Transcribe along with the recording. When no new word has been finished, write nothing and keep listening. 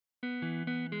My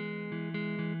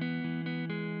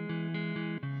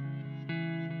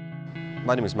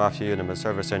name is Matthew and I'm a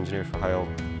service engineer for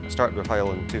Highland. I started with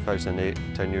Highland in 2008,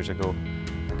 10 years ago,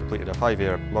 and completed a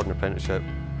 5-year modern apprenticeship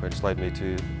which led me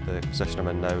to the position I'm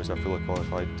in now as a fully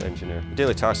qualified engineer. The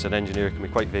daily tasks of an engineer can be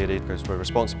quite varied because we're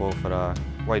responsible for a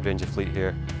wide range of fleet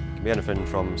here. It can be anything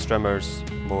from strimmers,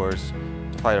 mowers,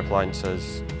 to fire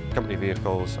appliances, company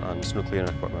vehicles and snow clearing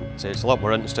equipment. So it's a lot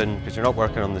more interesting because you're not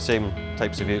working on the same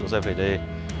types of vehicles every day.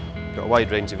 We've got a wide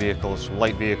range of vehicles, from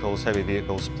light vehicles, heavy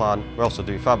vehicles, plant. We also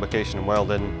do fabrication and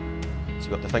welding, so you've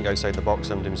got to think outside the box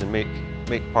sometimes and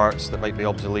make parts that might be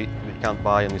obsolete, that you can't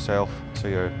buy on yourself, so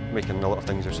you're making a lot of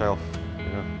things yourself, you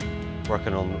know.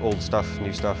 Working on old stuff,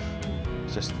 new stuff,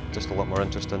 it's just a lot more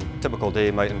interesting. A typical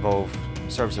day might involve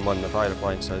servicing one of the fire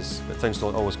appliances, but things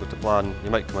don't always go to plan.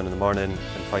 You might come in the morning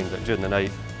and find that during the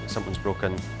night something's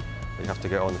broken. You have to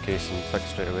get on the case and fix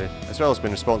straight away. As well as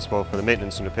being responsible for the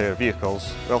maintenance and repair of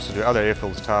vehicles, we also do other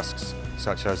airfields tasks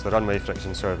such as the runway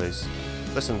friction surveys.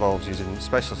 This involves using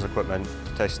specialist equipment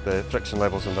to test the friction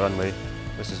levels on the runway.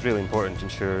 This is really important to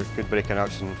ensure good braking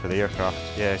action for the aircraft.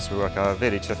 Yes, we work a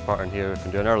varied shift pattern here. We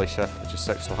can do an early shift, which is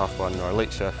 6 till 1:30, or a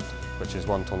late shift, which is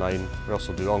 1 till 9. We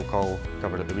also do on-call,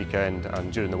 covered at the weekend,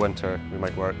 and during the winter we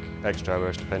might work extra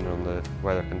hours depending on the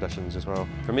weather conditions as well.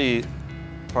 For me,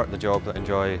 part of the job that I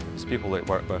enjoy is people that I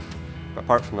work with, but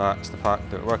apart from that, it's the fact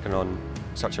that we're working on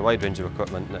such a wide range of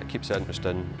equipment that it keeps it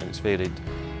interesting and it's varied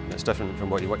and it's different from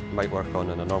what you might work on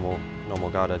in a normal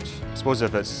garage. I suppose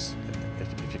if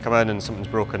you come in and something's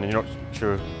broken and you're not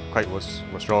sure quite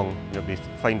what's wrong, you'll be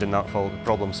finding that fault,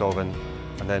 problem solving,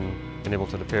 and then being able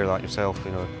to repair that yourself.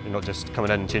 You know, you're not just coming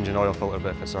in and changing an oil filter,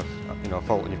 but if it's a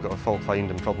fault and you've got a fault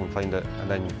find and problem find it, and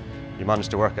then you manage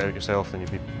to work it out yourself, then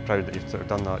you'd be proud that you've sort of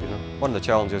done that, you know. One of the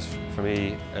challenges for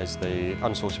me is the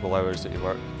unsociable hours that you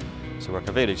work. So we work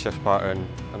a varied shift pattern,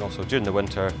 and also during the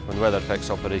winter, when the weather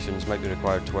affects operations, might be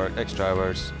required to work extra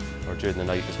hours, or during the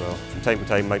night as well. From time to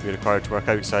time, might be required to work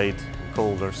outside in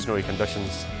cold or snowy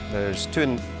conditions. There's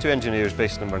two engineers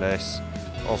based in Inverness,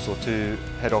 also 2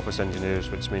 head office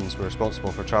engineers, which means we're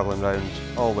responsible for travelling around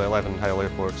all the 11 Highland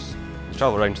airports. We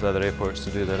travel around to the other airports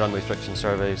to do the runway friction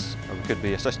surveys, or we could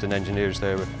be assisting engineers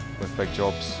there with big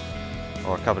jobs,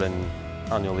 or covering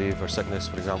annual leave or sickness,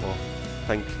 for example. I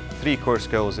think 3 core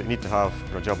skills that you need to have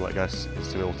for a job like this is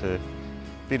to be able to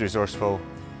be resourceful,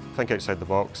 think outside the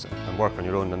box and work on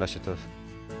your own initiative.